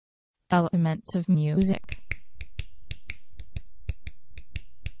Elements of music.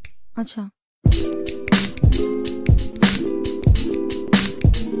 अच्छा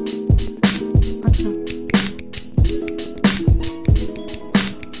अच्छा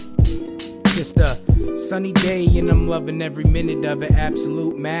Just a sunny day and I'm loving every minute of it.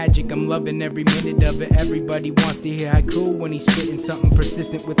 Absolute magic, I'm loving every minute of it. Everybody wants to hear Haiku when he's spitting something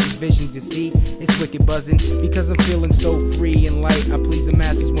persistent with his visions. You see, it's wicked buzzing because I'm feeling so free and light. I please the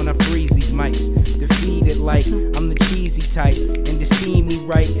masses when I freeze these mics. Defeated like I'm the cheesy type, and to see me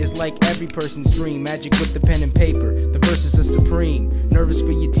write is like every person's dream. Magic with the pen and paper, the verses are supreme. Nervous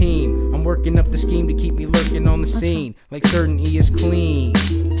for your team, I'm working up the scheme to keep me lurking on the scene. Like certainty is clean.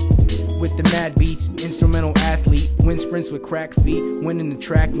 With the mad beats, instrumental athlete, win sprints with crack feet, winning the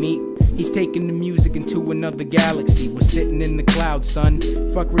track meet. He's taking the music into another galaxy. We're sitting in the clouds, son.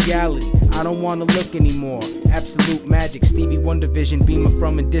 Fuck reality, I don't wanna look anymore. Absolute magic, Stevie Wonder vision, beamer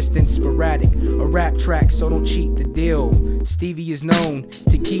from a distance, sporadic. A rap track, so don't cheat the deal. Stevie is known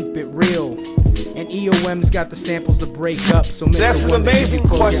to keep it real, and EOM's got the samples to break up. So That's Mr. an Wonder, amazing you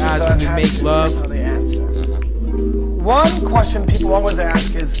close question your eyes that when I you make love. know the answer. One question people always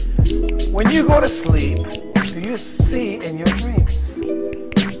ask is, when you go to sleep, do you see in your dreams?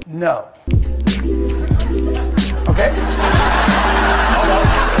 No. Okay? Hold on.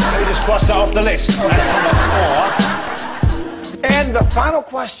 Let me just cross that off the list. That's number 4. And the final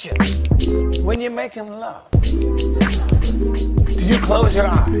question, when you're making love, do you close your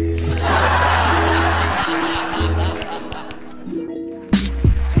eyes?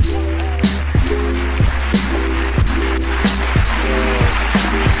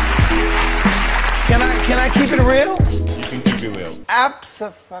 Can I keep it real? You can keep it real.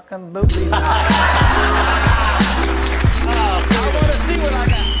 Abso-fucking-lutely not. I want to see what I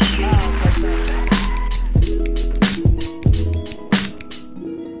got.